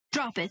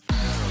Drop it.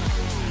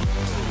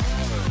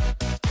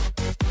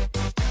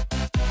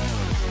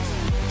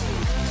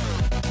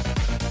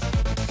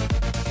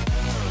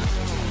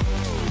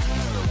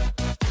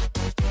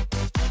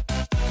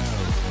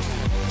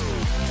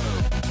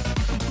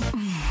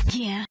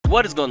 Yeah.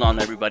 What is going on,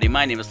 everybody?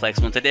 My name is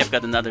Flexy, and today I've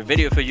got another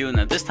video for you.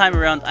 Now this time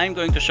around I'm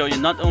going to show you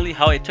not only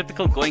how a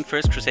typical going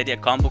first Crusadia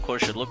combo core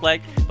should look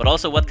like, but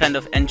also what kind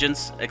of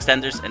engines,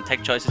 extenders and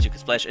tech choices you can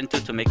splash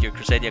into to make your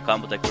Crusadia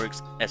combo deck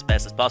works as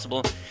fast as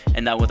possible.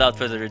 And now without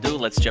further ado,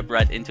 let's jump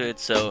right into it.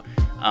 So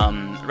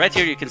right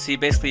here you can see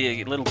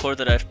basically a little core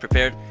that I've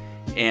prepared,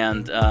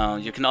 and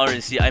you can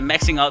already see I'm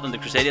maxing out on the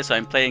Crusadia, so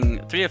I'm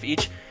playing 3 of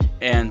each,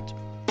 and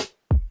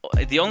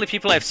the only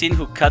people I've seen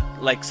who cut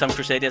like some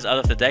Crusadias out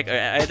of the deck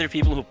are either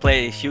people who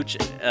play a huge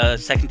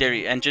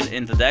secondary engine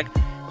in the deck,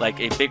 like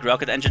a big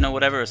rocket engine or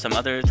whatever, or some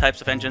other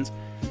types of engines,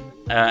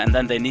 and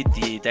then they need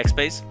the deck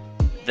space.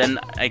 Then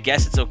I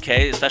guess it's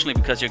okay, especially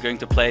because you're going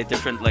to play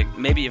different, like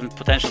maybe even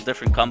potential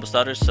different combo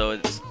starters, so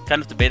it's kind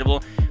of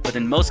debatable. But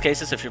in most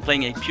cases, if you're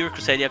playing a pure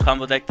Crusadia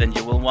combo deck, then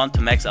you will want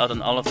to max out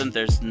on all of them.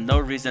 There's no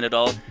reason at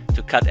all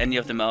to cut any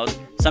of them out.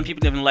 Some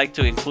people even like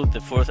to include the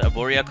 4th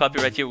Arborea copy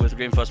right here with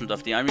Reinforcement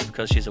of the Army,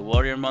 because she's a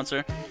warrior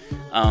monster.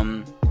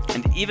 And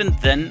even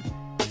then,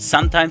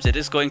 sometimes it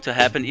is going to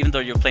happen, even though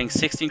you're playing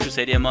 16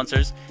 Crusadia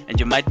monsters, and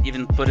you might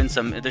even put in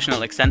some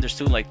additional extenders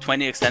too, like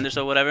 20 extenders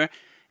or whatever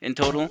in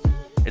total.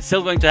 It's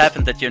still going to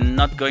happen that you're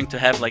not going to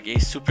have like a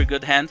super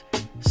good hand,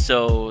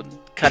 so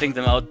cutting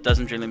them out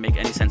doesn't really make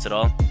any sense at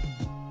all.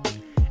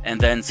 And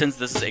then since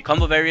this is a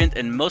combo variant,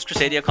 and most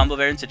Crusadia combo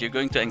variants that you're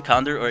going to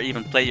encounter or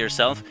even play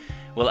yourself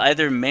will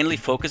either mainly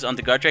focus on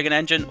the Guard Dragon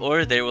engine,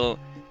 or they will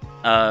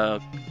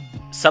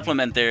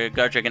supplement their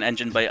Guard Dragon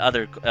engine by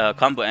other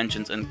combo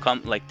engines and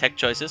like tech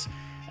choices.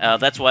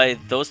 That's why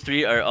those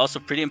 3 are also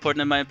pretty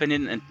important in my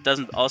opinion, and it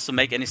doesn't also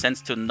make any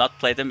sense to not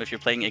play them if you're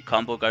playing a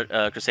combo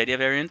Crusadia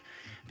variant,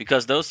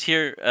 because those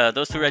 2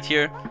 right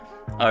here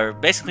are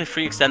basically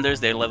free extenders.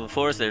 They're level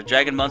 4s, they're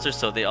dragon monsters,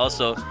 so they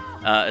also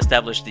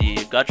establish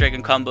the God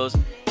Dragon combos,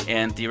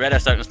 and the Red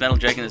Ice Darkness Metal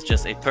Dragon is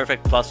just a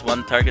perfect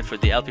 +1 target for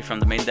the LP from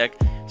the main deck,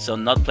 so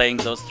not playing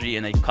those 3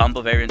 in a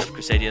combo variant of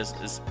Crusadias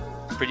is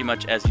pretty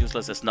much as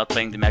useless as not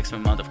playing the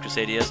maximum amount of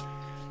Crusadias.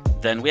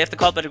 Then we have the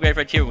Called by the Grave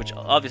right here, which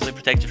obviously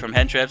protects you from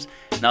hand traps.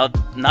 Now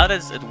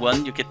as at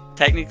 1, you could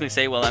technically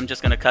say, well, I'm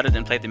just gonna cut it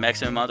and play the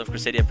maximum amount of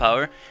Crusadia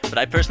power, but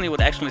I personally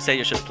would actually say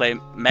you should play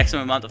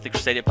maximum amount of the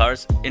Crusadia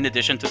powers in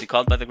addition to the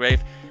Called by the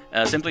Grave,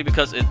 simply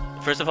because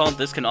first of all,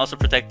 this can also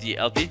protect the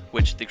LP,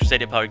 which the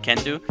Crusadia power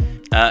can't do.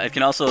 It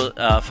can also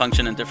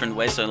function in different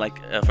ways, so like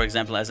for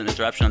example as an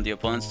interruption on the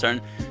opponent's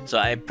turn. So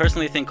I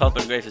personally think Called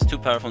by the Grave is too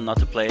powerful not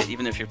to play it,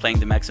 even if you're playing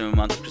the maximum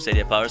amount of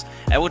Crusadia powers.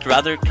 I would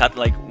rather cut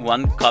like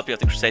 1 copy of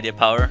the Crusadia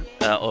power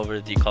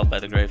over the Called by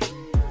the Grave.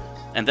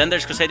 And then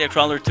there's Crusadia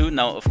Crawler 2.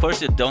 Now of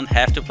course you don't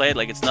have to play it,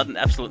 like it's not an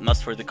absolute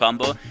must for the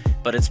combo,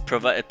 but it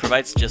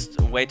provides just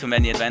way too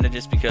many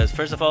advantages, because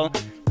first of all,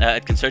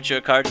 it can search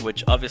your card,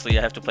 which obviously you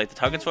have to play the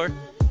targets for,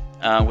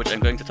 which I'm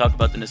going to talk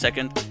about in a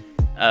second.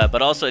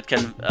 But also it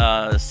can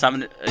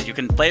summon. You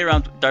can play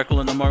around Dark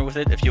Ruler no more with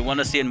it. If you want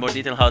to see in more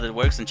detail how that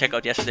works, then check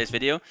out yesterday's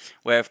video,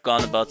 where I've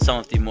gone about some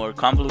of the more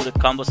convoluted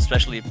combos,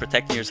 especially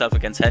protecting yourself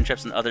against hand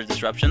traps and other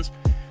disruptions.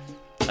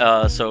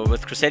 So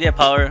with Crusadia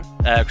power,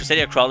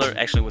 Crusadia Crawler,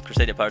 actually with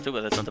Crusadia power too,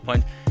 but that's not the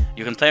point.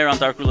 You can play around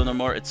Dark Ruler no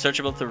more. It's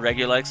searchable through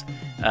Regulikes.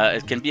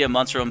 It can be a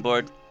monster on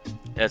board.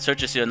 It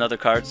searches you another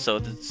card, so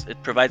it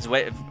provides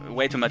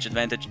way too much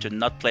advantage to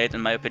not play it,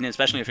 in my opinion,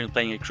 especially if you're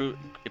playing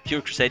a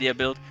pure Crusadia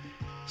build.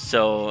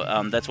 So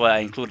that's why I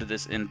included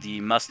this in the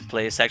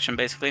must-play section,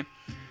 basically.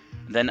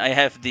 Then I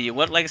have the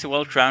What Legacy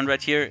World Crown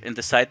right here in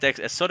the side decks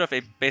as sort of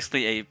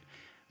basically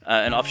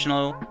an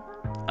optional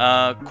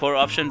core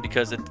option,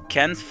 because it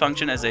can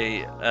function as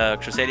a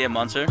Crusadia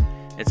monster.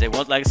 It's a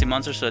World Legacy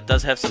monster, so it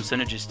does have some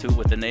synergies too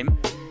with the name,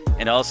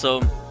 and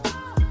also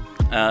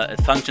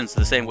it functions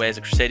the same way as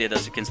a Crusadia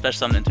does. You can special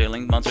summon into a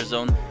linked monster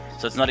zone,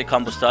 so it's not a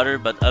combo starter,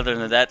 but other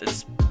than that,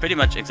 it's pretty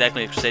much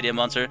exactly a Crusadia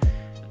monster.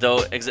 Though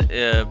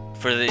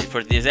for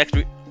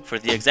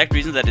the exact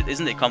reason that it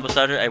isn't a combo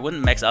starter, I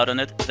wouldn't max out on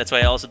it. That's why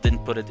I also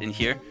didn't put it in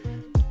here.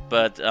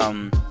 But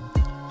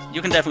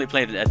you can definitely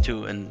play it at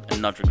 2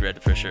 and not regret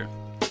it for sure.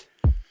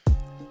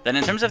 Then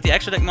in terms of the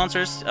extra deck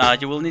monsters,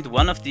 you will need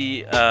one of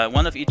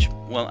each.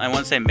 Well, I want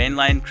to say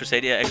mainline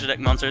Crusadia extra deck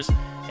monsters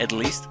at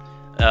least,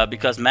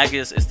 because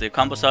Magus is the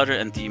combo starter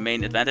and the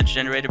main advantage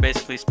generator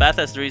basically.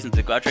 Spatha is the reason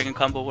the God Dragon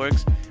combo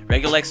works.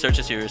 Regulike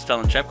searches your spell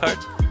and trap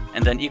cards.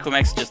 And then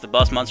Ecomax is just the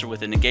boss monster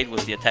with a negate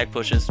with the attack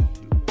pushes,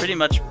 pretty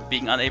much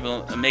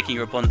making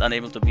your opponent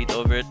unable to beat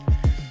over it.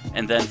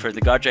 And then for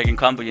the Guard Dragon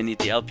combo, you need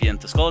the LP and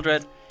the Skull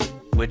Dread,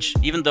 which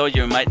even though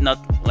you might not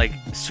like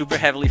super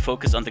heavily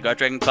focus on the Guard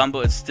Dragon combo,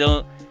 it's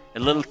still a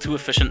little too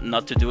efficient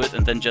not to do it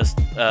and then just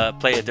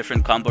play a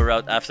different combo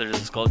route after the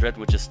Skull Dread,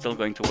 which is still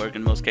going to work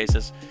in most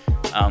cases.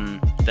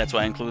 That's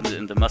why I included it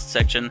in the must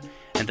section.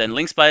 And then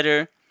Link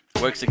Spider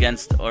works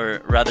against,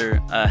 or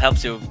rather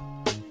helps you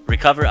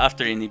recover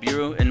after a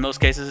Nibiru in most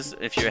cases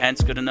if your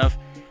hand's good enough,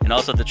 and and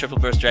also the triple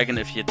burst dragon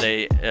if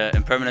they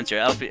impermanence your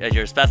LP,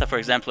 your Spatha for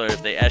example, or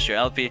if they ash your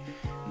LP,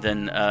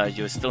 then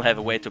you still have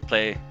a way to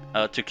play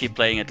to keep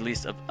playing at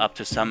least up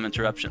to some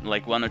interruption,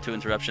 like 1 or 2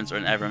 interruptions or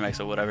an Avermax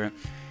or whatever.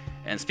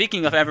 And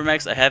speaking of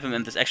Avermax, I have him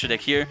in this extra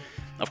deck here.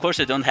 Of course,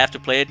 I don't have to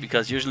play it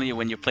because usually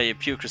when you play a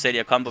pure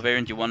Crusadia combo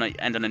variant, you want to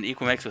end on an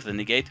Equimax with a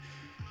negate.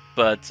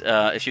 But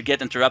if you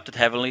get interrupted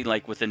heavily,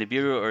 like with the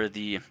Nibiru or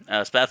the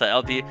Spatha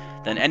LP,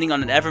 then ending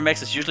on an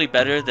Avermax is usually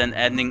better than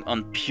ending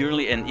on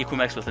purely an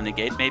Equimax with a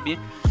negate, maybe.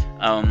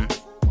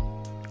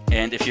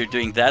 And if you're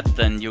doing that,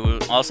 then you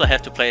will also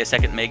have to play a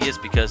second Magius,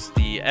 because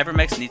the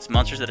Avermax needs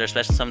monsters that are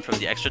special summoned from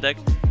the extra deck.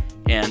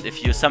 And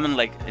if you summon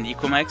like an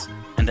Equimax,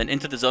 and then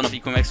into the zone of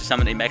Equimax you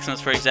summon a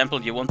Maximus, for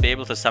example, you won't be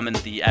able to summon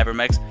the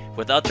Avermax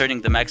without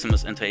turning the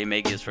Maximus into a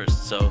Magius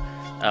first. So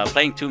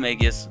playing 2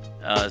 Magius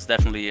is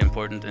definitely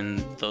important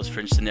in those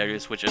fringe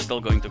scenarios, which are still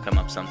going to come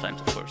up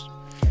sometimes, of course.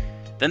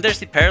 Then there's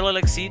the Parallel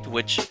Exceed,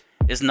 which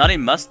is not a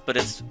must, but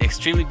it's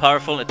extremely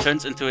powerful. It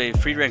turns into a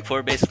free rank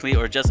 4 basically,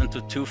 or just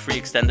into 2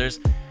 free extenders,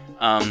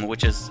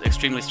 which is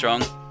extremely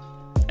strong,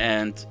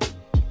 and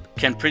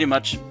can pretty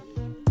much,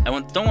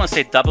 don't want to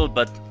say double,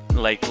 but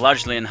like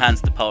largely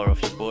enhance the power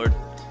of your board.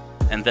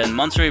 And then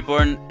Monster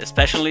Reborn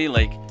especially,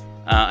 like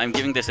I'm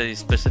giving this a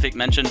specific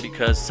mention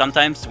because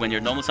sometimes when your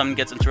normal summon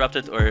gets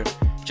interrupted, or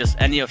just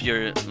any of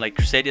your like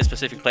Crusadia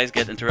specific plays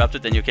get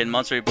interrupted, then you can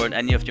Monster Reborn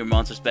any of your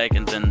monsters back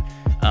and then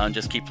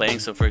just keep playing.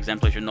 So for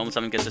example, if your normal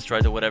summon gets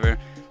destroyed or whatever,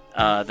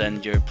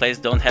 then your plays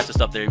don't have to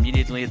stop there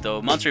immediately,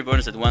 though Monster Reborn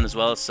is at 1 as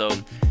well, so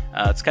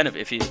it's kind of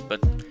iffy, but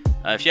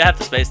if you have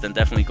the space, then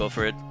definitely go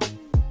for it.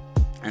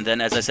 And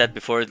then, as I said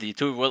before, the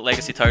 2 World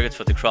Legacy targets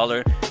for the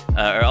Crawler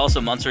are also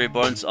Monster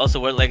Reborns. Also,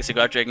 World Legacy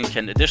Guard Dragon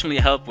can additionally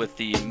help with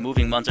the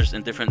moving monsters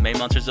in different main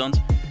monster zones,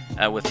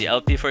 with the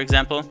LP, for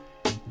example.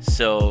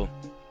 So,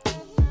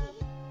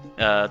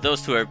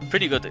 those 2 are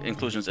pretty good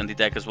inclusions in the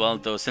deck as well,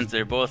 though since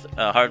they're both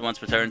hard ones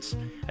per turns,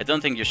 I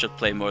don't think you should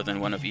play more than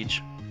 1 of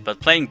each.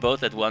 But playing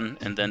both at 1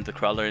 and then the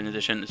Crawler in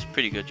addition is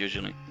pretty good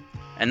usually.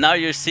 And now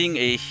you're seeing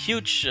a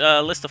huge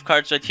list of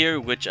cards right here,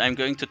 which I'm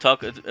going to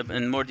talk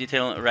in more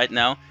detail right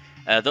now.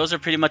 Those are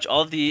pretty much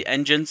all the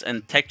engines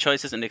and tech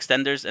choices and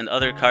extenders and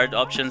other card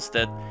options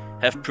that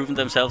have proven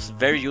themselves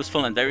very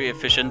useful and very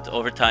efficient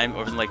over time,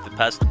 over like the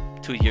past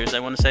 2 years, I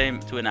want to say,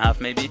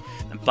 2.5 maybe.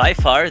 And by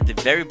far, the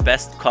very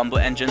best combo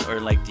engine, or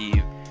like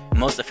the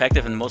most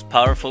effective and most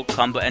powerful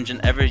combo engine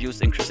ever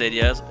used in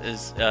Crusadia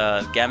is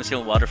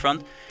Gameciel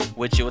Waterfront,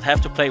 which you would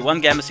have to play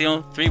 1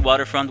 Gameciel, 3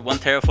 Waterfront, 1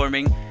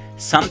 Terraforming.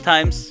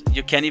 Sometimes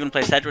you can even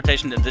play Side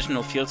Rotation,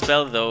 additional field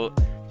spell, though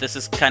this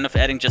is kind of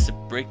adding just a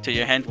brick to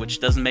your hand, which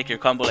doesn't make your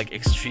combo like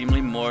extremely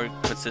more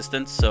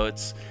consistent, so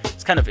it's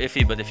kind of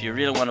iffy. But if you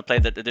really want to play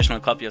that additional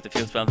copy of the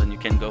field spell, then you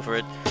can go for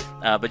it.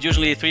 But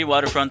usually 3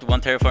 Waterfront,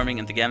 1 Terraforming,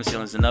 and the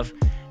Gameciel is enough.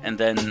 And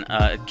then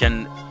it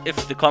can,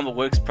 if the combo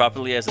works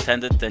properly as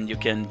intended, then you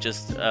can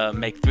just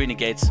make 3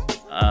 negates.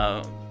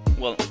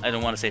 Well, I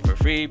don't want to say for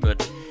free, but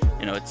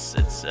you know,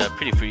 it's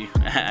pretty free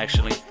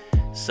actually.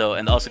 So,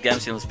 and also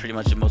Gameciel is pretty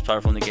much the most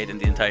powerful negate in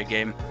the entire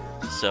game.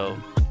 So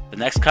the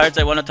next cards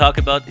I want to talk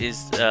about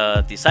is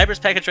the Cybers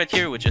package right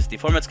here, which is the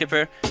Format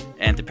Skipper,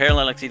 and the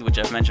Parallel Exceed, which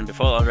I've mentioned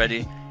before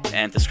already,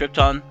 and the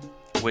Scripton,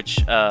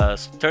 which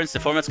turns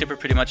the Format Skipper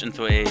pretty much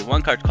into a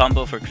 1-card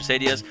combo for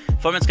Crusadias.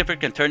 Format Skipper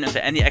can turn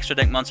into any extra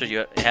deck monster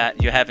you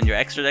have in your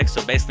extra deck,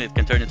 so basically it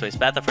can turn into a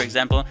Spatha, for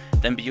example,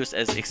 then be used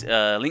as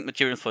link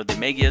material for the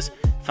Magius,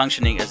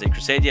 functioning as a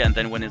Crusadia, and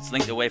then when it's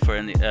linked away for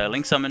a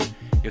link summon,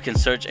 you can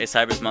search a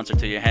Cybers monster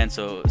to your hand.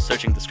 So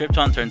searching the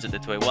Scripton turns it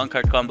into a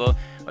 1-card combo,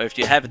 or if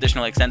you have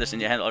additional extenders in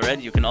your hand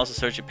already, you can also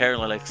search a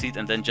Parallel Exceed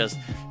and then just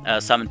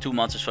summon 2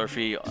 monsters for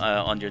free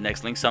on your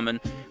next link summon,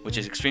 which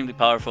is extremely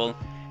powerful.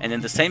 And in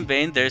the same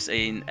vein, there's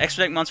an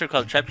extra deck monster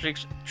called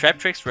Traptrix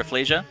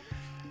Rafflesia,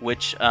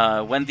 which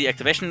when the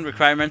activation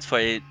requirements for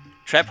a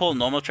Trap Hole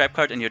normal trap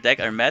card in your deck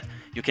are met,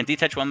 you can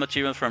detach 1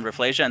 material from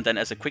Rafflesia and then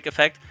as a quick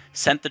effect,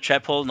 send the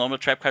Trap Hole normal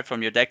trap card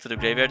from your deck to the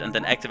graveyard and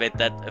then activate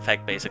that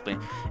effect basically.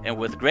 And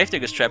with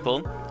Gravedigger's Trap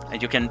Hole,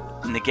 you can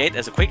negate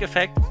as a quick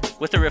effect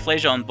with the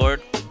Rafflesia on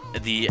board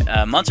the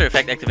monster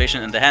effect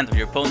activation in the hand of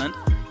your opponent,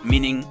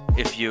 meaning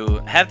if you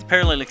have the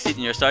Parallel Exceed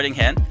in your starting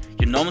hand,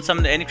 you normal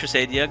summon any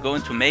Crusadia, go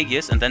into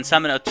Magius, and then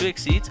summon out 2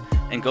 Exceeds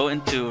and go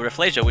into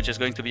Rafflesia, which is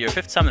going to be your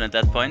 5th summon at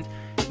that point.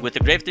 With the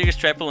Gravedigger's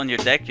Trap Hole on your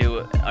deck,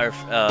 you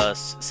are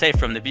safe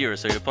from Nibiru,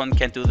 so your opponent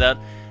can't do that,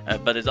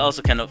 but it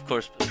also can of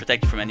course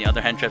protect you from any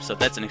other hand traps, so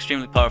that's an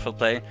extremely powerful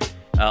play.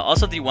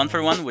 Also the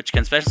 1-for-1, which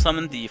can special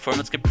summon the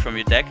Format Skipper from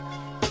your deck,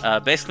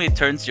 basically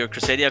turns your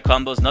Crusadia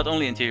combos not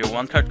only into your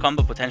 1-card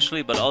combo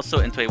potentially, but also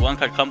into a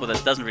 1-card combo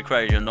that doesn't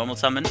require your normal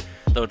summon,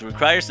 though it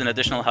requires an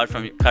additional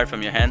card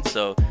from your hand,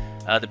 so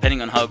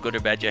depending on how good or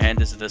bad your hand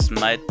is, this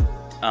might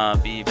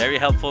be very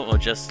helpful or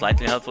just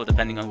slightly helpful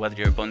depending on whether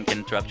your opponent can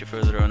interrupt you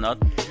further or not.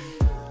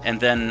 And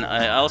then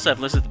I also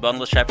have listed the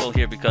Bottomless Trap Hole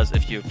here because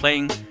if you're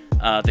playing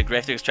the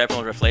Gravedigger's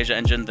Trap-Hole Rafflesia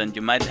engine, then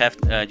you might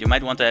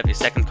want to have a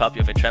second copy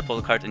of a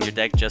Trap-Hole card in your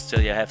deck just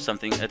till you have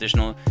something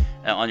additional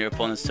on your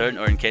opponent's turn,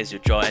 or in case you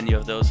draw any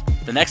of those.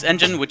 The next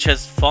engine, which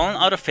has fallen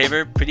out of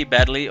favor pretty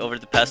badly over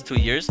the past 2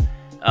 years,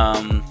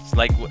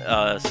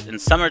 in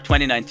summer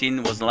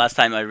 2019 was the last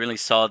time I really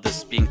saw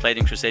this being played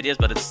in Crusadias,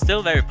 but it's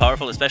still very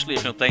powerful, especially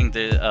if you're playing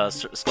the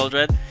Skull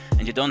Dread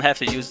and you don't have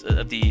to use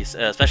the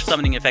special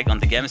summoning effect on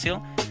the Gamma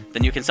Seal.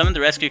 Then you can summon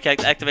the rescue cat,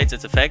 activates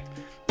its effect,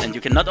 and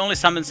you can not only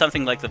summon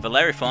something like the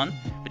Valeriphon,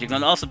 but you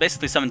can also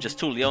basically summon just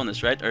 2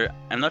 Leonis, right? Or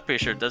I'm not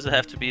pretty sure, does it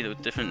have to be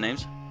with different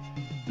names?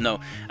 No,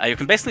 you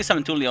can basically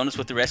summon 2 Leonis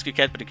with the rescue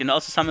cat, but you can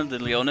also summon the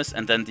Leonis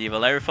and then the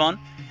Valeriphon,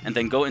 and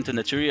then go into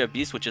Naturia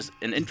Beast, which is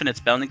an infinite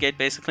spell negate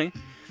basically.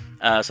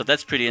 So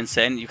that's pretty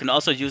insane. You can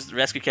also use the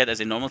rescue cat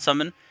as a normal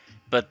summon,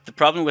 but the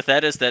problem with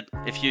that is that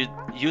if you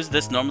use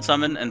this normal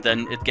summon and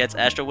then it gets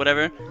ashed or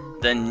whatever,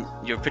 then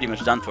you're pretty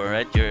much done for,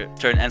 right? Your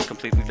turn ends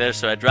completely there.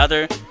 So I'd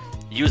rather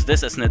use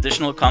this as an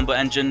additional combo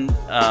engine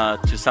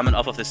to summon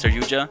off of the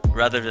Saryuja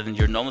rather than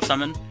your normal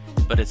summon,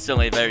 but it's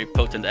still a very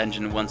potent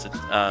engine once it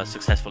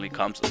successfully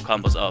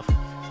combos off.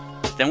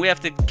 Then we have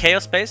the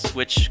Chaos Space,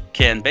 which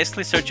can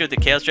basically search you the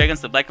Chaos Dragons,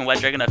 the Black and White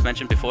Dragon I've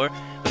mentioned before,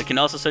 but it can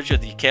also search you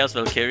the Chaos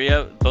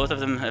Valkyria. Both of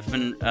them have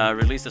been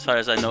released, as far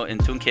as I know, in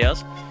Toon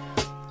Chaos.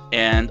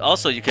 And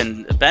also you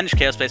can banish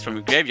Chaos Space from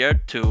your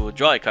graveyard to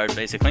draw a card,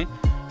 basically.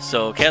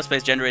 So Chaos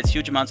Space generates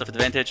huge amounts of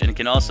advantage, and it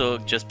can also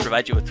just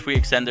provide you with free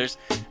extenders.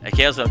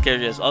 Chaos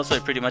Valkyria is also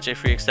pretty much a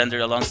free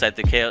extender alongside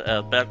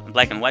the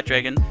Black and White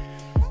Dragon.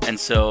 And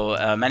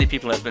so many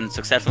people have been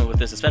successful with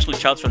this, especially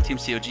Charles from Team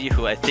COG,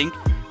 who I think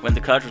when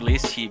the card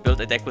released, he built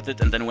a deck with it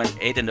and then went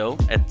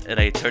 8-0 at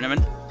a tournament,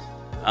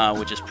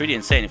 which is pretty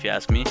insane if you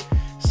ask me.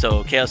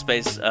 So Chaos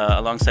Space,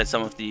 alongside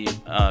some of the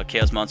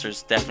Chaos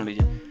monsters, definitely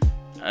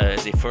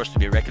is a force to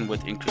be reckoned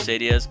with in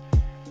Crusadias.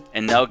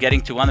 And now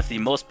getting to one of the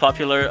most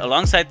popular,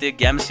 alongside the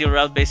Gamma Seal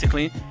route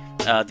basically,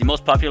 the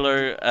most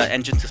popular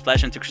engine to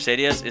splash into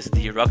Crusadias is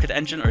the Rocket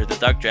engine, or the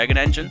Dark Dragon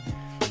engine,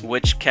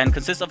 which can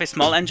consist of a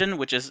small engine,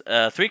 which is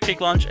 3 Quick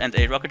Launch and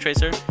a Rocket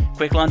Tracer.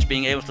 Quick Launch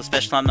being able to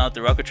special summon out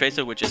the Rocket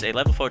Tracer, which is a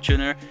level 4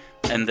 tuner,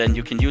 and then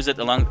you can use it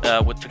along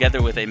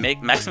together with a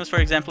Maximus, for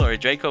example, or a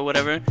Draco,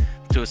 whatever,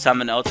 to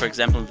summon out, for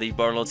example, the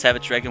Borderlord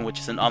Savage Dragon, which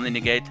is an Omni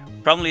Negate,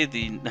 probably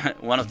the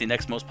one of the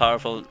next most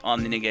powerful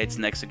Omni Negates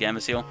next to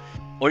Gamma Seal.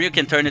 Or you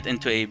can turn it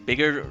into a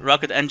bigger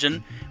rocket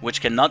engine,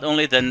 which can not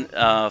only then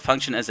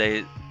function as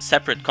a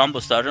separate combo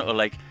starter, or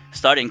like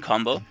starting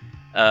combo,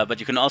 but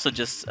you can also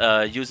just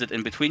use it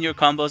in between your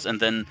combos and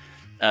then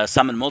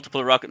summon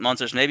multiple rocket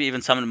monsters, maybe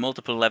even summon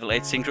multiple level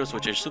 8 synchros,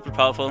 which are super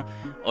powerful,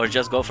 or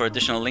just go for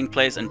additional link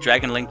plays and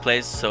dragon link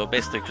plays. So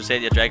basically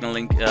Crusadia Dragon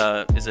Link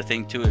is a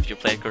thing too if you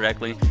play it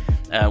correctly,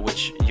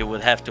 which you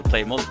would have to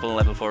play multiple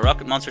level 4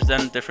 rocket monsters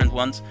then, different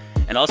ones.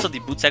 And also the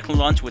Bootsackle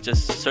Launch, which is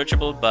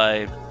searchable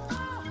by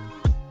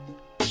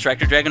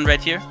Striker Dragon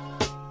right here,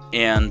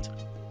 and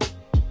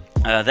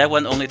that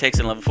one only takes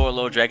in level 4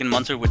 lower dragon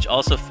monster, which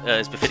also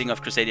is befitting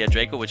of Crusadia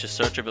Draco, which is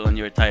searchable in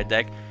your entire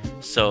deck.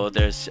 So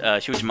there's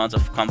huge amounts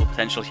of combo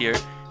potential here.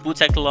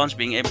 Bootsackle Launch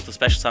being able to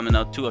special summon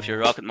out 2 of your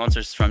rocket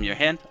monsters from your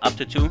hand, up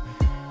to 2.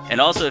 And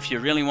also, if you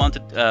really want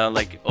to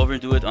like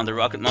overdo it on the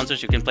rocket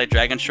monsters, you can play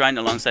Dragon Shrine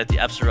alongside the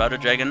Absoluto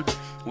Dragon,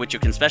 which you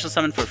can special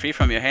summon for free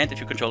from your hand if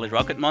you control a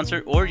rocket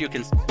monster, or you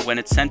can, when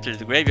it's sent to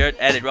the graveyard,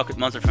 add a rocket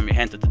monster from your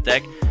hand to the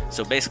deck.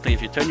 So basically,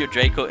 if you turn your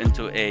Draco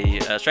into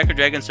a Striker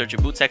Dragon, search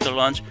your Bootsackle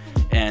Launch,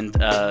 and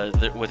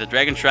with the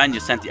Dragon Shrine, you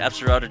send the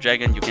Absoluto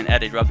Dragon, you can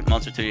add a rocket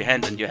monster to your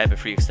hand, and you have a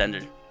free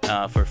extender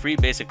for free,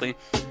 basically.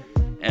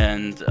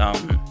 And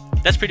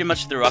that's pretty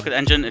much the rocket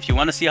engine. If you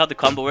want to see how the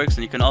combo works,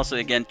 and you can also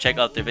again check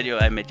out the video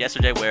I made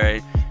yesterday where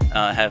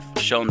I have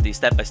shown the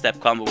step-by-step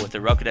combo with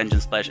the rocket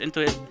engine splash into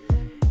it.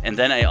 And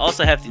then I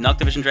also have the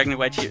Noctivision Dragon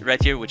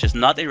right here, which is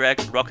not a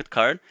rocket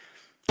card,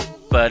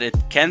 but it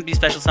can be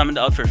special summoned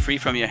out for free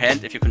from your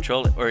hand if you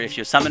control it, or if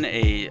you summon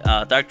a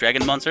Dark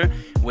Dragon monster,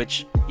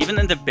 which even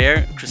in the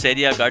Bear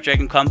Crusadia Guard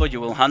Dragon combo you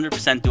will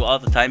 100% do all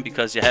the time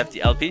because you have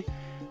the LP.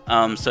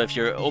 So if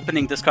you're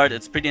opening this card,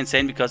 it's pretty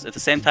insane, because at the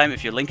same time,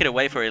 if you link it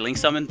away for a link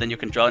summon, then you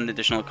can draw an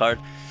additional card,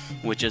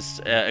 which is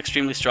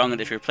extremely strong.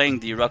 And if you're playing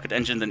the Rocket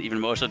Engine, then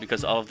even more so,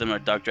 because all of them are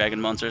Dark Dragon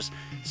monsters.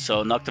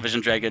 So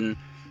Noctivision Dragon,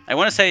 I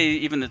want to say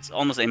even it's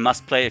almost a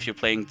must play if you're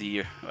playing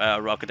the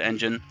Rocket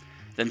Engine.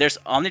 Then there's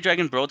Omni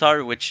Dragon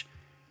Brotar, which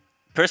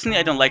personally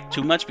I don't like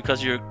too much,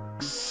 because you're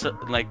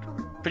like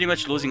pretty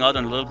much losing out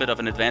on a little bit of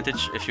an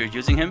advantage if you're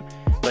using him.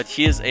 But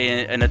he is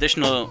an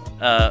additional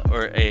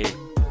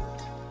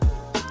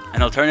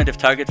an alternative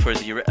target for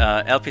the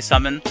LP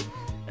summon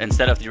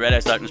instead of the Red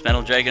Eyes Darkness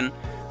Metal Dragon.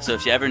 So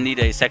if you ever need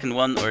a second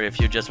one, or if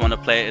you just want to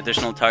play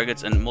additional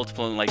targets and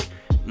multiple like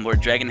more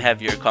dragon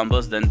heavier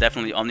combos, then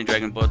definitely Omni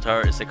Dragon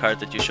Brotar is a card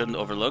that you shouldn't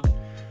overlook.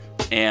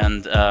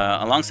 And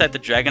alongside the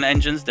dragon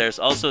engines, there's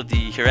also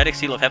the Heretic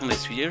Seal of Heavenly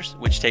Spheres,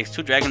 which takes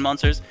 2 dragon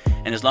monsters,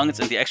 and as long as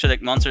it's in the extra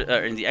deck monster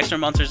in the extra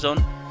monster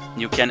zone,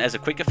 you can, as a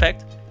quick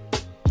effect,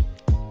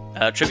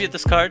 tribute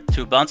this card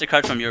to bounce a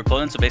card from your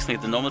opponent, so basically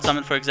the normal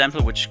summon, for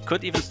example, which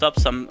could even stop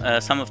some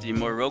of the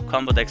more rogue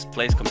combo decks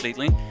plays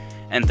completely.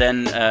 And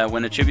then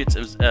when it tributes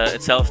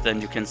itself,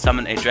 then you can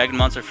summon a dragon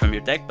monster from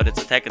your deck, but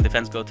its attack and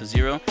defense go to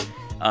 0.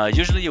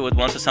 Usually you would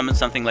want to summon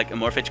something like a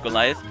Morphage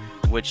Goliath,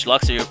 which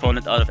locks your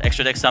opponent out of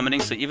extra deck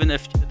summoning, so even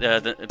if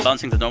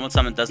bouncing the normal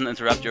summon doesn't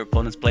interrupt your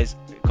opponent's plays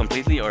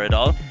completely or at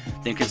all,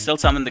 then you can still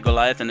summon the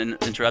Goliath and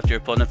interrupt your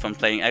opponent from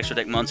playing extra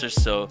deck monsters,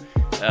 so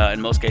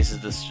in most cases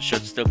this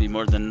should still be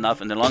more than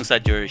enough, and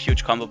alongside your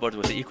huge combo board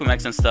with the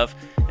Equimax and stuff,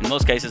 in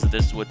most cases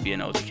this would be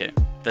an OTK.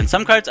 Then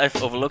some cards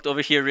I've overlooked over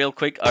here real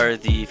quick are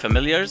the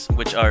Familiars,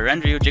 which are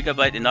Randryu,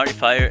 Gigabyte, Inari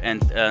Fire,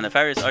 and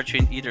Nefarious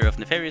Archfiend, Eater of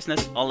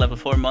Nefariousness, all level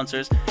 4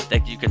 monsters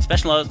that you can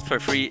special out for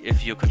free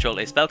if you control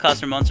a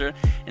Spellcaster monster.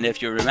 And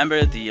if you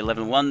remember, the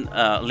level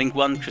 1 Link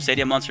 1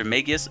 Crusadia monster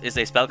Magius is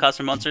a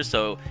Spellcaster monster,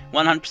 so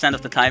 100%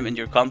 of the time in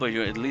your combo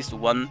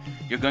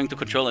you're going to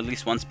control at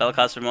least one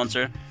Spellcaster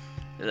monster.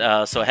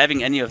 So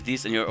having any of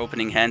these in your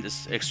opening hand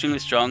is extremely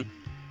strong.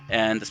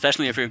 And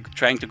especially if you're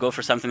trying to go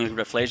for something like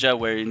Rafflesia,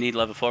 where you need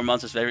level 4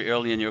 monsters very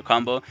early in your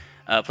combo,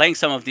 playing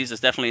some of these is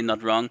definitely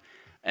not wrong.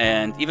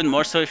 And even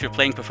more so if you're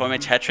playing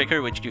Performage Hat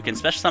Tricker, which you can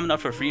special summon out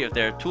for free if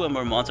there are 2 or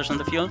more monsters on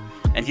the field.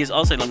 And he's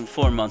also a level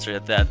 4 monster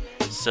at that.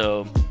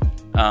 So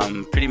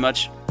pretty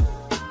much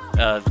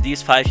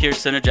these 5 here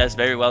synergize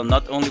very well,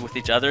 not only with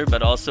each other,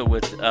 but also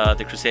with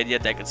the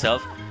Crusadia deck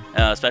itself.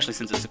 Especially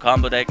since it's a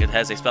combo deck, it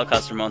has a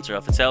Spellcaster monster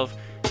of itself.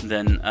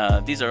 Then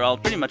these are all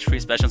pretty much free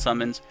special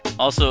summons.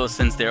 Also,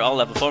 since they're all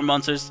level 4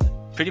 monsters,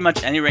 pretty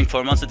much any rank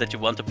 4 monster that you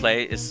want to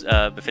play is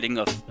befitting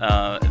of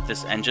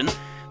this engine.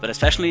 But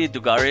especially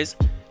Dugares,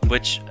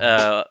 which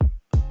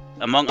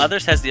among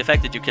others has the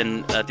effect that you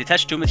can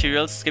detach 2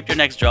 materials, skip your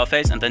next draw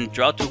phase, and then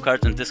draw 2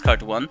 cards and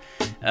discard 1,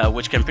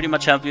 which can pretty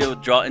much help you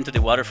draw into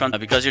the waterfront,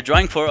 because you're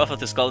drawing 4 off of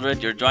the Skull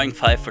Red, you're drawing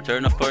 5 for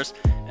turn of course,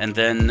 and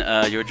then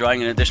you're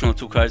drawing an additional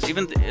 2 cards,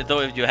 even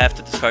though you have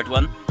to discard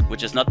 1,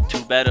 which is not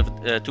too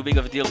big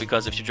of a deal,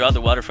 because if you draw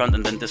the waterfront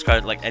and then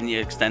discard like any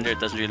extender, it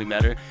doesn't really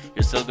matter.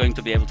 You're still going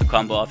to be able to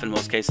combo off in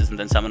most cases and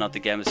then summon out the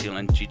Gamma Seal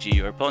and GG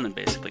your opponent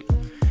basically.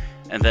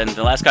 And then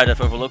the last card I've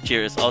overlooked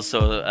here is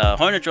also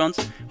Hornet Drones.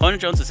 Hornet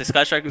Drones is a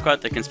Sky Striker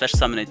card that can special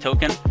summon a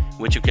token,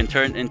 which you can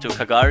turn into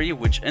Kagari,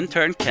 which in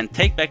turn can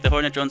take back the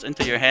Hornet Drones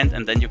into your hand,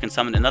 and then you can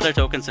summon another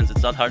token since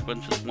it's not hard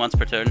once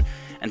per turn,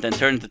 and then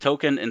turn the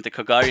token into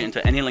Kagari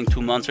into any Link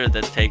 2 monster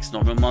that takes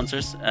normal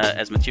monsters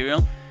as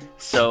material.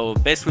 So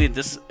basically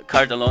this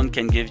card alone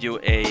can give you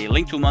a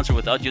Link 2 monster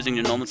without using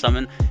your normal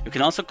summon. You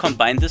can also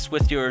combine this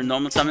with your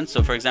normal summon,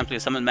 so for example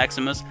you summon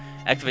Maximus,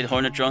 activate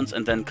Hornet Drones,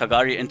 and then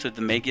Kagari into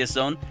the Magius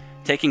zone,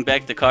 taking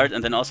back the card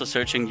and then also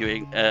searching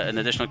you an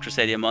additional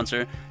Crusadia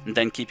monster and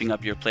then keeping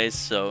up your plays.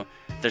 So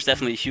there's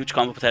definitely huge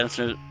combo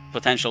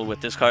potential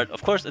with this card.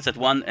 Of course it's at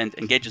 1 and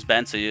Engage is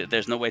banned, so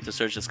there's no way to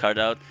search this card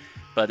out,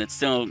 but it's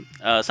still,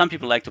 some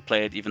people like to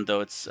play it even though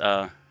it's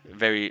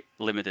very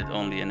limited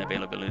only in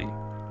availability.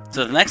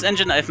 So the next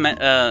engine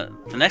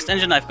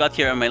I've got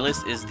here on my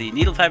list is the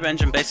Needle Fiber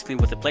engine, basically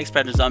with the Plague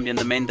Spreader Zombie in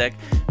the main deck.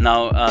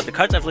 Now the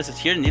cards I've listed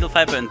here, Needle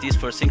Fiber and these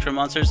 4 Synchro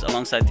monsters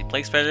alongside the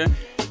Plague Spreader,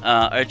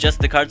 are just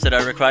the cards that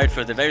are required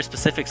for the very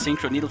specific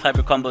Synchro Needle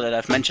Fiber combo that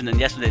I've mentioned in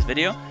yesterday's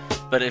video.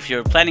 But if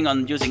you're planning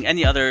on using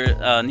any other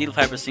Needle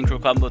Fiber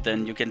Synchro combo,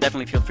 then you can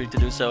definitely feel free to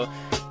do so.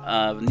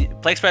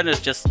 Plague Spreader is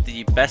just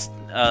the best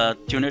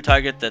tuner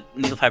target that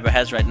Needle Fiber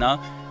has right now,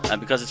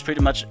 because it's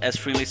pretty much as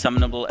freely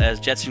summonable as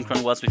Jet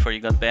Synchron was before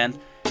you got banned.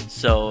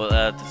 So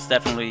it's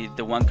definitely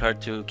the one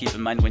card to keep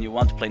in mind when you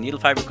want to play Needle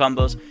Fiber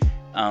combos.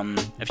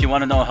 If you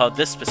want to know how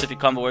this specific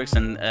combo works,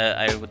 then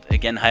I would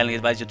again highly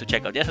advise you to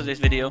check out yesterday's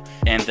video.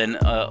 And then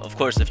of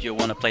course if you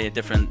want to play a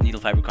different Needle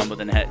Fiber combo,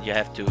 then you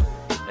have to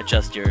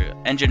adjust your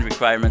engine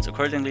requirements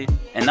accordingly.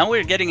 And now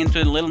we're getting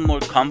into a little more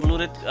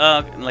convoluted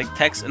like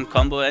text and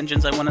combo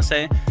engines, I want to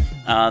say.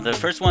 The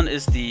first one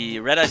is the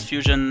Red Eyes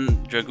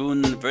Fusion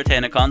Dragoon Verte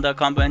Anaconda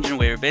combo engine,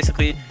 where you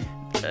basically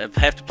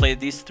have to play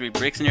these 3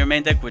 bricks in your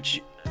main deck,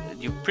 which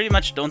you pretty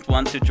much don't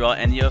want to draw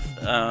any of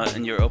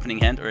in your opening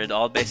hand or at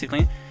all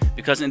basically,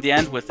 because in the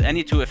end with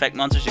any 2 effect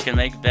monsters you can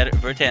make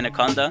Verte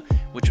Anaconda,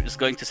 which is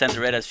going to send the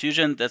Red Eyes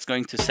Fusion, that's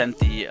going to send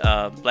the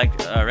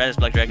Red Eyes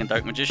Black Dragon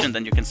Dark Magician,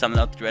 then you can summon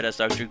out the Red Eyes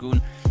Dark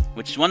Dragoon,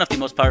 which is one of the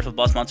most powerful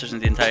boss monsters in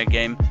the entire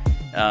game,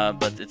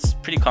 but it's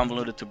pretty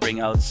convoluted to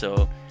bring out,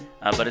 so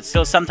but it's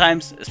still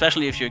sometimes,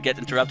 especially if you get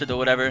interrupted or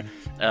whatever,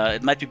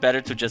 it might be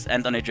better to just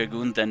end on a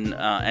Dragoon than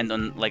end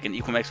on like an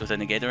Equimax with a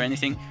Negate or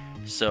anything.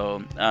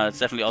 So it's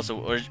definitely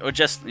also, or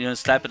just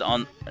slap it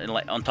on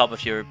like on top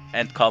of your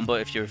end combo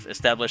if you've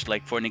established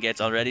like 4 Negates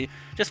already.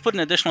 Just put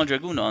an additional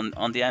Dragoon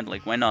on the end,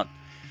 like why not?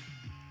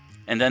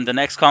 And then the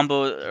next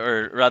combo,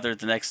 or rather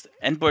the next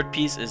end board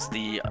piece, is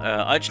the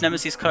Arch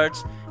Nemesis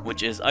cards,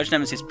 which is Arch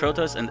Nemesis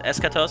Protoss and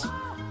Eschatos.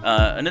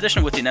 In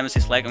addition with the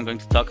Nemesis flag, I'm going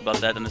to talk about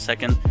that in a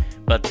second,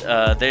 but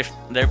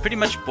they're pretty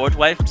much board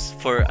wipes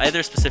for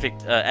either specific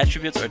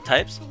attributes or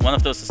types. One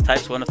of those is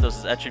types, one of those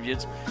is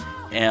attributes,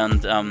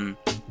 and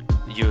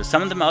you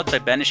summon them out by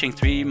banishing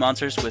 3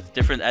 monsters with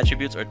different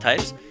attributes or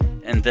types,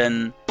 and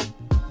then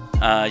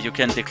you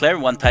can declare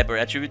one type or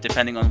attribute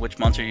depending on which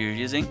monster you're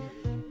using.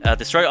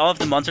 Destroy all of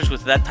the monsters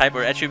with that type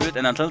or attribute,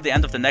 and until the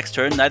end of the next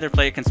turn, neither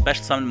player can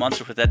special summon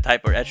monsters with that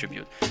type or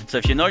attribute. So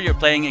if you know you're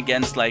playing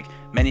against like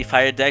many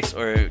fire decks,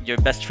 or your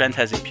best friend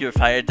has a pure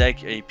fire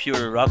deck, a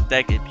pure rock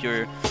deck, a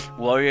pure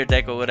warrior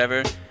deck, or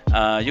whatever,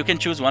 you can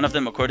choose one of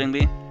them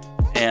accordingly,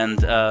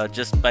 and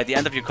just by the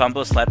end of your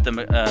combo, slap them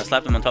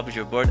on top of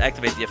your board,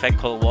 activate the effect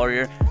called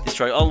Warrior,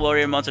 destroy all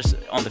warrior monsters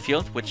on the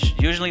field, which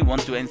usually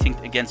won't do anything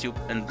against you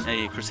in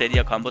a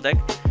Crusadia combo deck.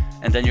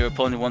 And then your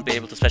opponent won't be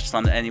able to special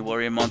summon any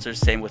warrior monsters,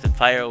 same with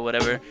fire or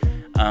whatever.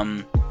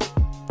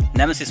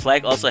 Nemesis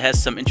Flag also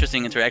has some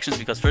interesting interactions,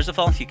 because first of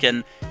all, he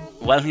can,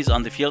 while he's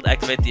on the field,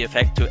 activate the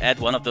effect to add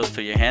one of those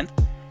to your hand.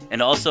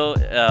 And also,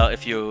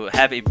 if you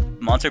have a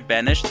monster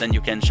banished, then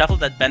you can shuffle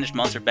that banished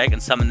monster back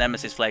and summon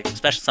Nemesis Flag,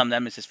 special summon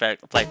Nemesis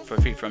Flag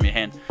for free from your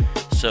hand.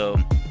 So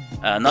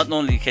not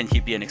only can he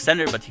be an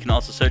extender, but he can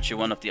also search you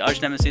one of the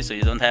arch nemesis, so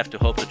you don't have to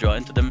hope to draw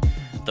into them,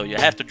 though you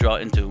have to draw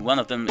into one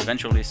of them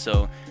eventually.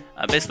 So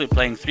basically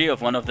playing 3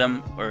 of one of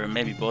them, or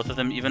maybe both of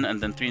them even, and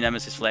then 3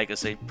 Nemesis Flag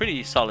is a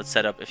pretty solid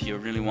setup if you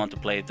really want to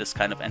play this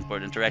kind of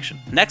endboard interaction.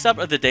 Next up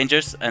are the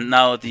dangers, and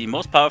now the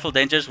most powerful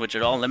dangers, which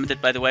are all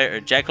limited by the way,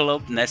 are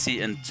Jackalope, Nessie,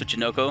 and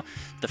Tsuchinoko.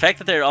 The fact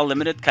that they're all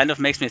limited kind of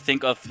makes me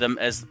think of them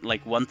as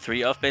like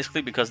 1-3 off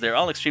basically, because they're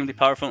all extremely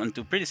powerful and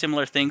do pretty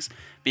similar things,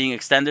 being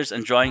extenders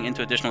and drawing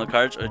into additional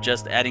cards, or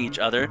just adding each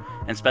other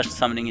and special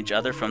summoning each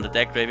other from the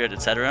deck, graveyard,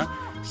 etc.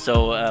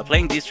 So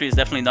playing these 3 is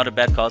definitely not a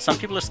bad call. Some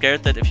people are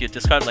scared that if you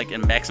discard like a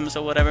Maximus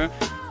or whatever,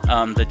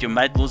 that you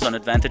might lose on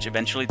advantage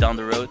eventually down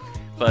the road,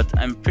 but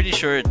I'm pretty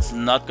sure it's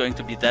not going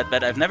to be that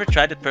bad. I've never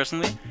tried it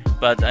personally,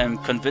 but I'm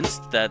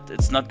convinced that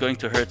it's not going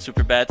to hurt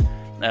super bad,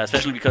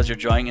 especially because you're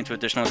drawing into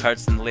additional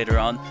cards then later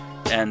on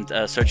and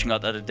searching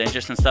out other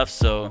dangers and stuff.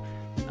 So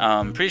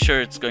I'm pretty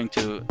sure it's going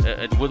to,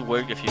 it would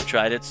work if you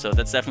tried it, so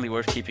that's definitely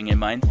worth keeping in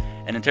mind.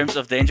 And in terms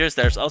of dangers,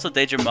 there's also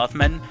Danger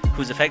Mothman,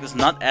 whose effect is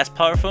not as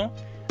powerful,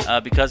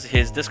 because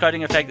his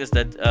discarding effect is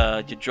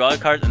that you draw a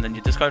card and then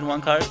you discard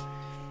one card,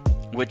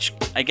 which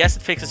I guess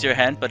it fixes your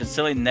hand, but it's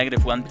still a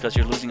 -1 because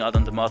you're losing out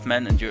on the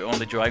Mothman and you're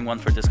only drawing one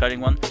for discarding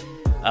one.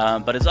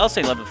 But it's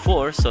also a level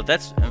 4, so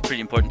that's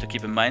pretty important to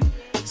keep in mind,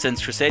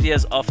 since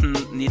Crusadias often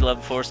need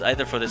level 4s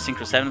either for the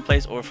Synchro 7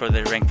 plays or for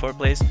their rank 4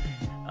 plays.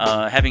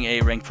 Having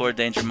a rank 4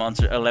 danger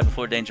monster, a level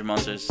 4 danger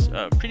monster is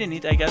pretty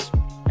neat, I guess.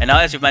 And now,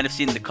 as you might have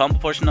seen in the combo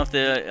portion of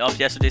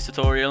yesterday's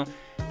tutorial,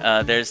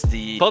 there's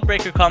the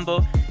Codebreaker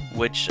combo,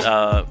 which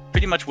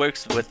pretty much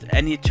works with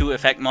any 2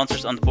 effect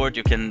monsters on the board.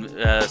 You can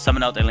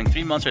summon out a link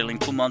 3 monster, a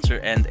link 2 monster,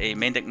 and a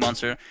main deck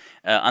monster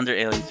under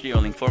a link 3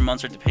 or link 4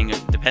 monster,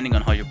 depending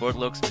on how your board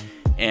looks.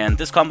 And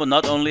this combo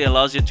not only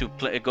allows you to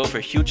go for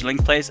huge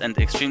link plays and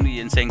extremely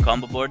insane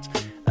combo boards,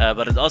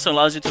 but it also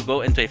allows you to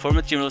go into a 4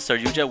 material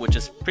Saryuja, which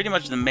is pretty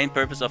much the main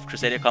purpose of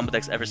Crusader combo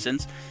decks ever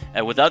since,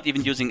 without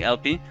even using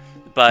LP,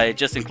 by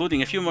just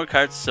including a few more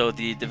cards. So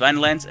the Divine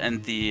Lands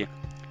and the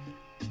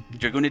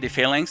Draguni de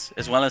Phalanx,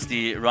 as well as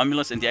the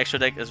Romulus in the extra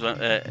deck, as well,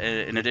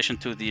 in addition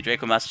to the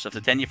Draco Masters of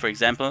the Tenyi, for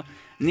example,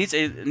 needs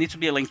to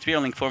be a link 3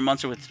 or link 4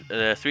 monster with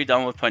 3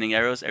 downward pointing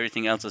arrows.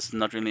 Everything else is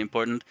not really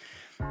important.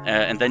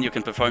 And then you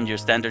can perform your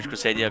standard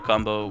Crusadia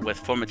combo with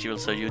 4 material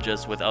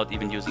Saryujas without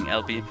even using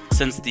LP.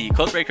 Since the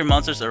Codebreaker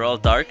monsters are all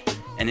dark,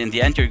 and in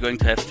the end you're going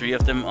to have 3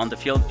 of them on the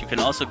field, you can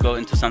also go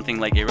into something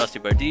like a Rusty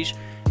Bardiche,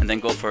 and then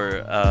go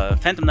for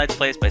Phantom Knight's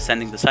place by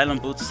sending the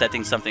Silent Boots,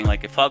 setting something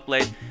like a Fog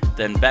Blade,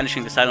 then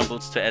banishing the Silent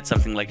Boots to add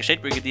something like a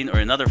Shade Brigandine or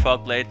another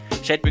Fog Blade.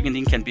 Shade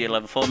Brigandine can be a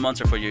level 4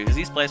 monster for your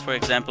Xyz place, for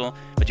example,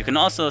 but you can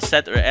also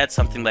set or add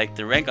something like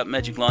the Rank Up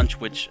Magic Launch,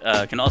 which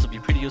can also be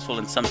pretty useful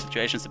in some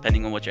situations,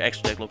 depending on what your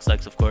extra deck looks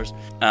like, of course.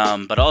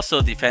 But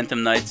also the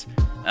Phantom Knights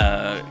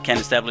can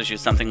establish you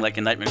something like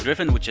a Nightmare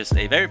Griffin, which is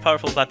a very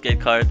powerful Floodgate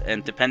card,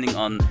 and depending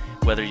on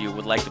whether you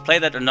would like to play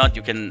that or not,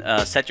 you can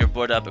set your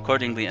board up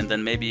accordingly, and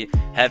then maybe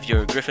have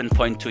your Griffin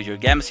point to your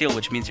Gamma Seal,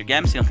 which means your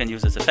Gamma Seal can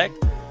use its effect,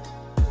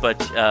 but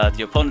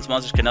the opponent's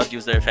monsters cannot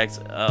use their effects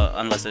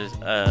unless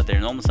they're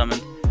normal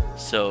summoned.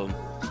 So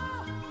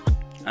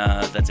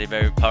that's a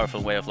very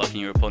powerful way of locking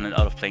your opponent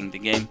out of playing the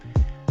game.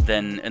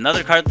 Then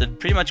another card that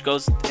pretty much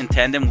goes in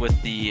tandem with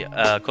the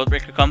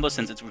Codebreaker combo,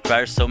 since it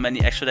requires so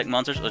many extra deck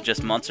monsters, or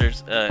just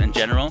monsters in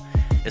general,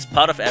 is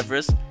Pot of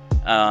Avarice.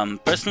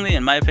 Personally,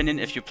 in my opinion,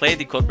 if you play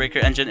the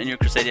Codebreaker engine in your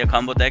Crusadia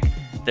combo deck,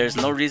 there's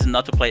no reason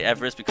not to play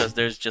Avarice, because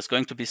there's just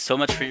going to be so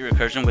much free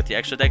recursion with the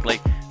extra deck.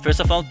 Like, first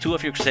of all, 2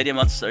 of your Crusadia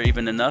monsters are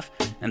even enough,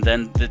 and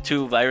then the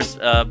 2 Virus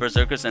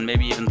Berserkers and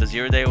maybe even the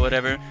Zero Day or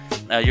whatever,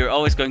 you're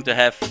always going to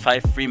have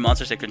 5 free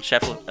monsters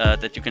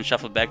that you can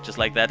shuffle back just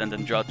like that, and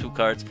then draw 2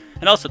 cards.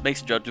 And also it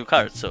makes you draw 2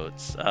 cards, so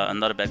it's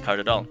not a bad card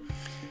at all.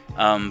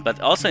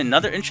 But also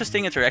another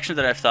interesting interaction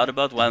that I've thought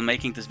about while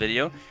making this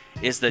video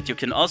is that you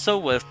can also,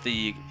 with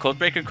the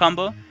Codebreaker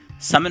combo,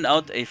 summon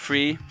out a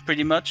free,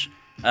 pretty much,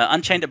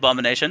 Unchained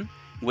Abomination,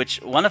 which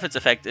one of its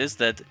effects is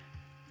that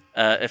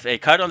if a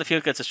card on the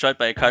field gets destroyed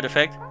by a card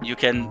effect, you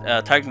can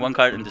target one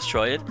card and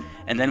destroy it.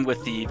 And then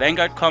with the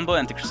Vanguard combo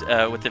and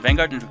with the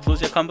Vanguard and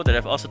Reclusia combo that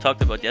I've also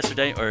talked about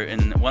yesterday, or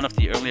in one of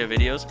the earlier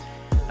videos,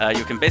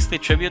 you can basically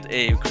tribute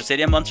a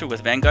Crusadia monster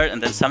with Vanguard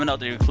and then summon out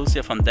the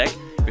Reclusia from deck.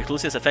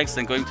 Reclusia's effects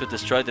then going to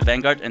destroy the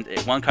Vanguard and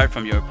one card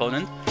from your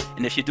opponent.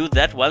 And if you do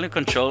that while you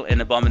control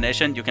an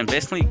Abomination, you can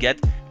basically get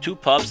 2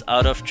 pops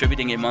out of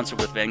tributing a monster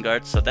with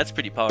Vanguard, so that's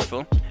pretty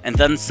powerful. And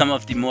then some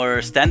of the more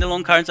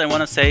standalone cards I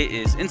want to say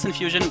is Instant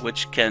Fusion,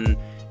 which can,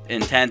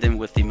 in tandem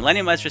with the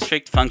Millennium Ice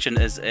Restrict, function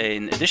as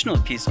an additional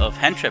piece of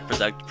hand trap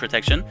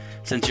protection,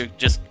 since you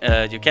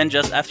can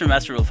just, after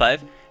Master Rule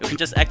 5, you can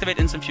just activate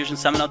Instant Fusion,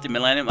 summon out the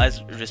Millennium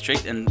Ice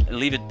Restrict, and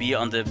leave it be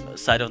on the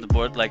side of the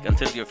board like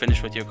until you're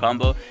finished with your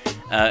combo.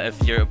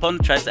 If your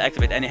opponent tries to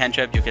activate any hand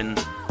trap, you can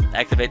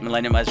activate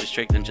Millennium Ice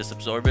Restrict and just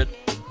absorb it.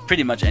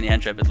 Pretty much any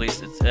hand trap, at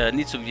least. It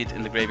needs to be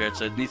in the graveyard,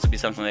 so it needs to be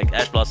something like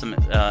Ash Blossom,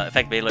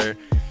 Effect Veiler,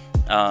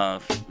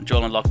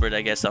 Joel and Lockbird,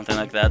 I guess, something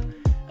like that.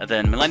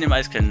 Then Millennium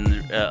Ice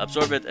can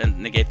absorb it and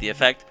negate the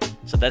effect,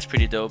 so that's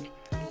pretty dope.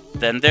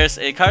 Then there's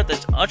a card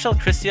that Archel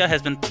Christia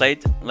has been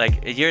played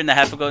like a year and a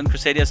half ago in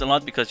Crusadias a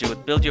lot, because you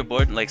would build your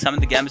board, like summon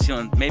the Gambit Seal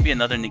and maybe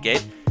another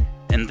negate,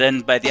 and then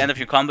by the end of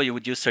your combo you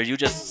would use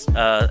Saryuja's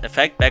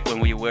effect, back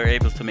when we were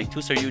able to make 2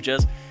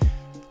 Saryujas,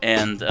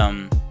 and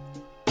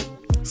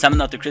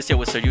summon out the Christia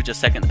with Saryuja's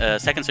second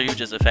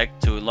Saryuja's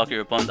effect to lock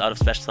your opponent out of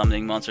special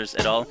summoning monsters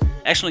at all.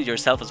 Actually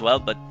yourself as well,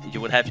 but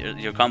you would have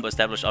your combo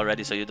established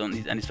already, so you don't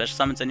need any special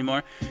summons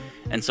anymore.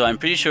 And so I'm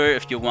pretty sure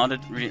if you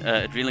wanted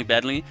it really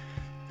badly,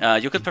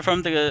 you could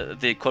perform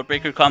the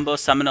Codebreaker combo,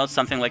 summon out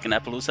something like an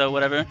Appaloosa or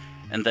whatever,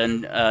 and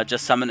then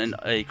just summon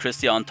a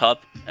Christia on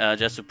top,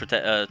 just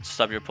to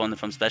stop your opponent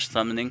from special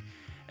summoning.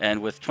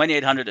 And with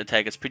 2800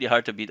 attack, it's pretty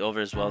hard to beat over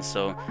as well,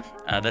 so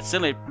that's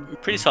still a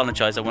pretty solid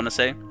choice, I want to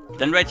say.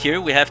 Then right here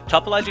we have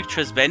Topologic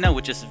Trisbana,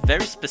 which is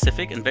very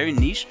specific and very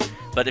niche,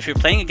 but if you're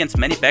playing against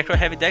many back row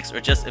heavy decks, or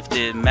just if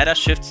the meta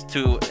shifts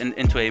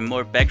into a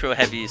more back row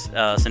heavy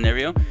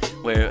scenario,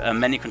 where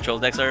many control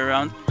decks are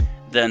around,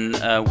 then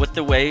with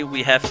the way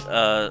we have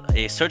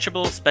a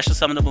searchable, special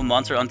summonable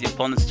monster on the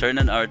opponent's turn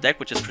in our deck,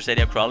 which is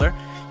Crusadia Crawler,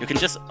 you can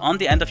just, on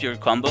the end of your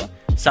combo,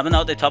 summon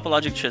out a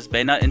Topologic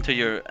Trisbana into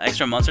your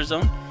extra monster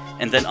zone,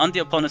 and then on the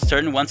opponent's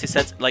turn, once he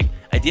sets, like,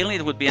 ideally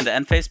it would be in the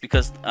end phase,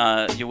 because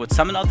you would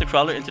summon out the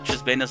Crawler into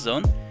Trisbana's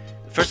zone.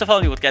 First of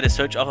all, you would get a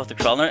search off of the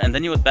Crawler, and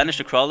then you would banish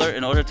the Crawler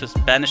in order to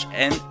banish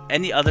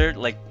any other,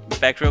 like,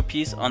 back row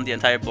piece on the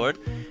entire board,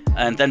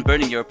 and then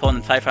burning your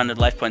opponent 500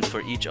 life points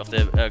for each of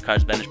the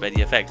cards banished by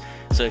the effect.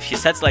 So if he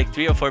sets like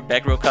 3 or 4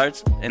 back row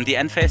cards, in the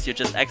end phase you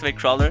just activate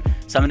Crawler,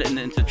 summon it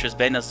into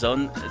Trisbana's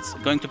zone, it's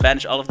going to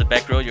banish all of the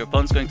back row, your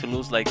opponent's going to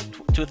lose like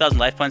 2000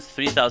 life points,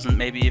 3000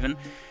 maybe even,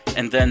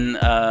 and then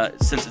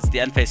since it's the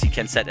end phase he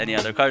can't set any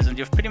other cards, and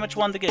you've pretty much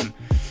won the game.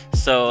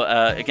 So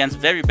against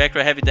very back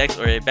row heavy decks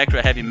or a back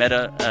row heavy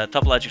meta,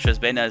 Topologic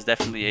Trisbana is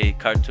definitely a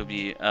card to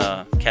be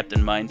kept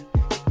in mind.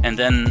 And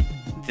then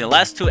the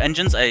last 2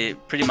 engines I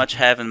pretty much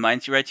have in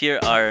mind right here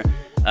are,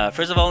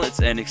 first of all, it's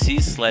an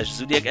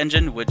Xyz/Zodiac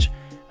engine, which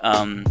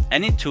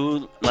any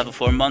 2 level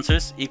 4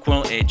 monsters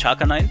equal a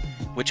Chaka Knight,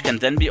 which can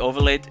then be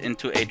overlaid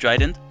into a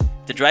Trident.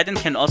 The Trident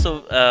can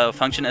also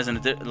function as a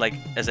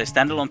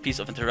standalone piece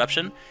of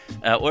interruption,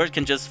 or it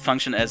can just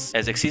function as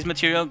Xyz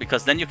material,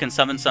 because then you can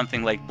summon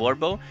something like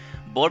Borbo.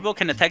 Borbo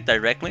can attack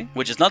directly,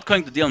 which is not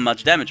going to deal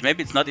much damage,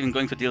 maybe it's not even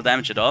going to deal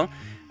damage at all,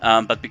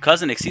 but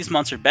because an Xyz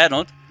monster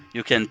battled,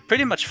 you can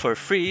pretty much for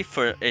free,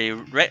 for a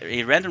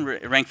random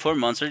rank 4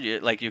 monster,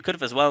 you could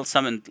have as well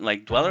summoned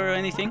like Dweller or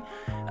anything,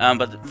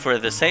 but for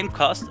the same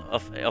cost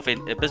of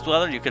an Abyss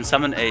Dweller, you can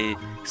summon a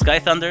Sky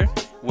Thunder,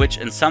 which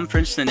in some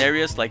fringe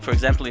scenarios, like for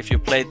example if you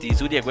played the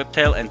Zodiac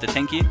Whiptail and the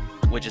Tinky,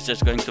 which is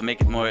just going to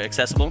make it more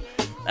accessible,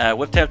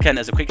 Whiptail can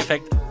as a quick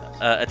effect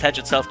attach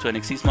itself to an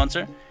Xyz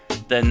monster.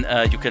 Then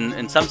you can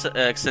in some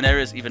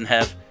scenarios even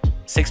have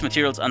 6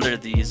 materials under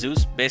the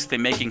Zeus, basically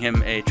making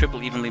him a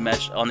triple evenly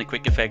matched on a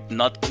quick effect,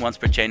 not once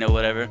per chain or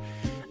whatever.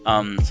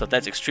 So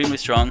that's extremely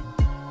strong,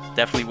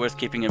 definitely worth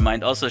keeping in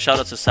mind. Also shout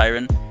out to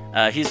Siren,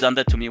 he's done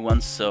that to me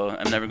once, so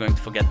I'm never going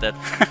to forget that.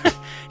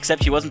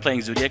 Except he wasn't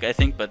playing Zodiac, I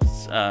think, but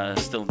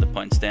still the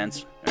point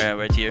stands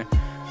right here.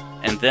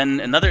 And then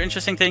another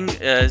interesting thing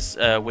is,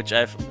 which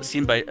I've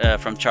seen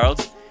from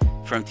Charles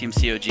from Team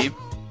COG,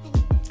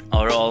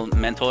 our all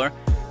mentor.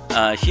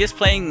 He is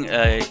playing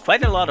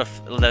quite a lot of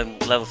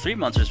level 3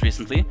 monsters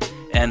recently,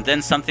 and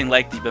then something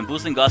like the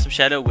Bamboozling Gossip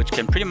Shadow, which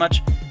can pretty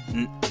much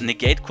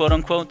negate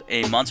quote-unquote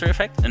a monster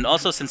effect. And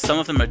also, since some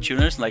of them are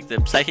tuners, like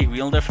the Psychic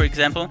Wielder for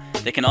example,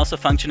 they can also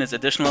function as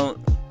additional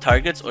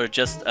targets or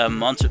just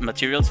monster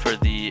materials for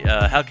the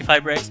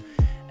Halkify breaks,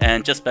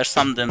 and just special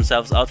summon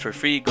themselves out for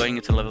free, going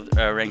into level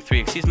rank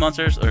 3 Xyz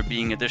monsters or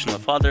being additional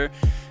fodder.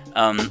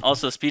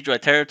 Also Speedroid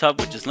Terrortop,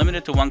 which is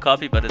limited to 1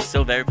 copy, but it's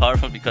still very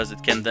powerful because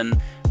it can then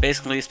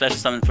basically special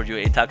summon for you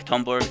a Tak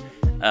Tomborg,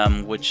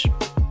 which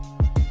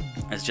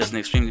is just an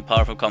extremely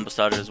powerful combo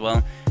starter as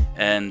well.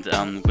 And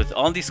with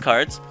all these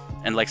cards,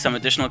 and like some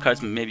additional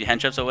cards, maybe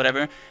hand traps or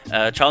whatever.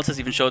 Charles has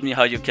even showed me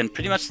how you can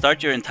pretty much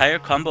start your entire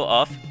combo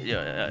off,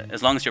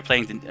 as long as you're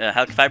playing the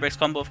Hulk Fibrex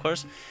combo, of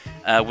course,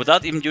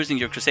 without even using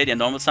your Crusadia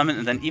normal summon,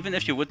 and then even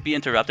if you would be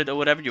interrupted or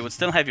whatever, you would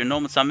still have your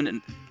normal summon,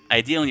 and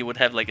ideally you would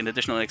have like an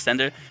additional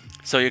extender,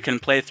 so you can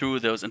play through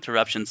those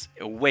interruptions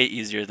way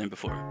easier than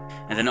before.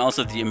 And then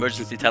also the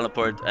emergency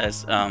teleport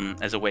as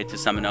a way to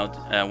summon out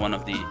one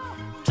of the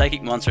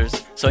psychic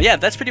monsters. So yeah,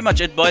 that's pretty much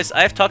it, boys.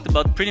 I've talked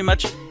about pretty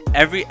much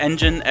every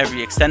engine,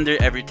 every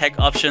extender, every tech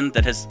option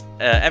that has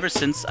ever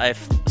since I've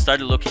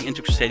started looking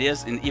into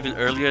Crusadias, and even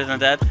earlier than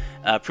that,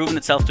 proven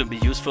itself to be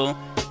useful.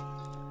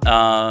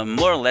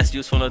 More or less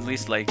useful, at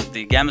least. Like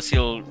the Gamma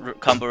Seal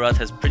combo rod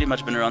has pretty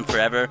much been around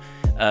forever.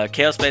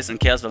 Chaos Base and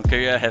Chaos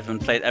Valkyria have been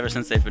played ever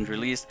since they've been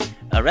released.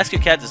 Rescue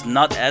Cat is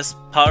not as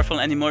powerful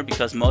anymore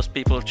because most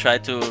people try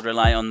to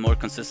rely on more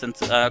consistent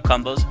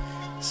combos.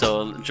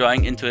 So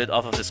drawing into it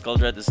off of the Skull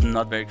Dread is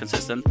not very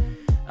consistent.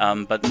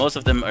 But most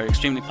of them are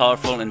extremely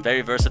powerful and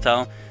very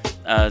versatile.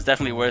 It's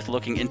definitely worth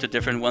looking into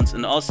different ones.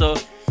 And also,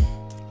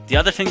 the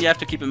other thing you have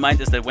to keep in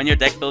mind is that when you're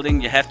deck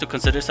building, you have to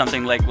consider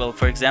something like, well,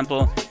 for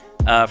example,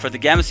 for the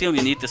Gamma Seal,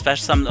 you need the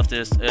special summon of the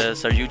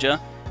Saryuja.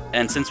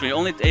 And since we're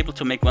only able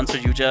to make one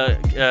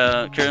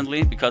Saryuja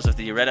currently because of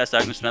the Red Eyes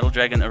Darkness Metal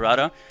Dragon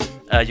errata,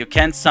 you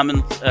can't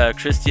summon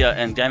Christia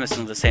and Gamma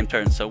Seal in the same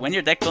turn. So when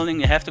you're deck building,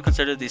 you have to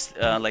consider these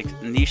like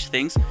niche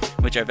things,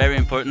 which are very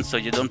important, so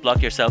you don't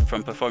block yourself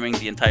from performing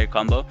the entire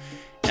combo.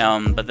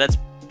 But that's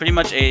pretty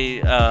much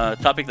a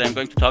topic that I'm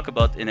going to talk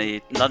about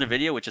in another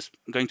video, which is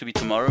going to be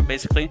tomorrow,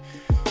 basically.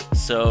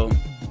 So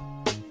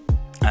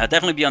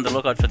definitely be on the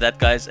lookout for that,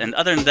 guys. And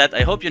other than that,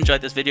 I hope you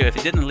enjoyed this video. If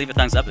you didn't, leave a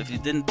thumbs up. If you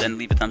didn't, then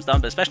leave a thumbs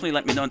down. But especially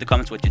let me know in the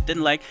comments what you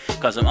didn't like,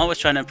 because I'm always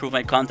trying to improve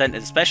my content.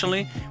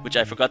 Especially, which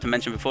I forgot to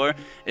mention before,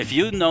 if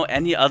you know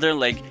any other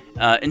like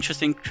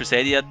interesting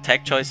Crusadia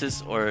tech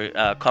choices or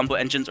combo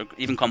engines, or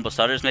even combo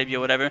starters maybe, or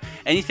whatever,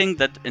 anything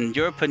that in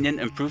your opinion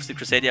improves the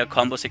Crusadia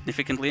combo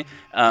significantly,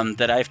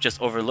 that I've just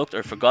overlooked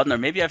or forgotten, or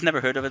maybe I've never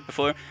heard of it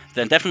before,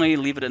 then definitely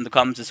leave it in the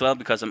comments as well,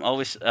 because I'm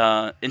always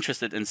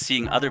interested in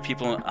seeing other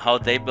people, how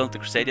they built the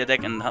Crusadia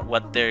deck and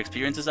what their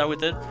experiences are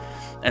with it.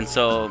 And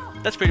so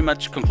that's pretty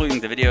much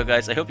concluding the video,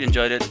 guys. I hope you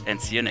enjoyed it, and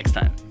see you next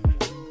time.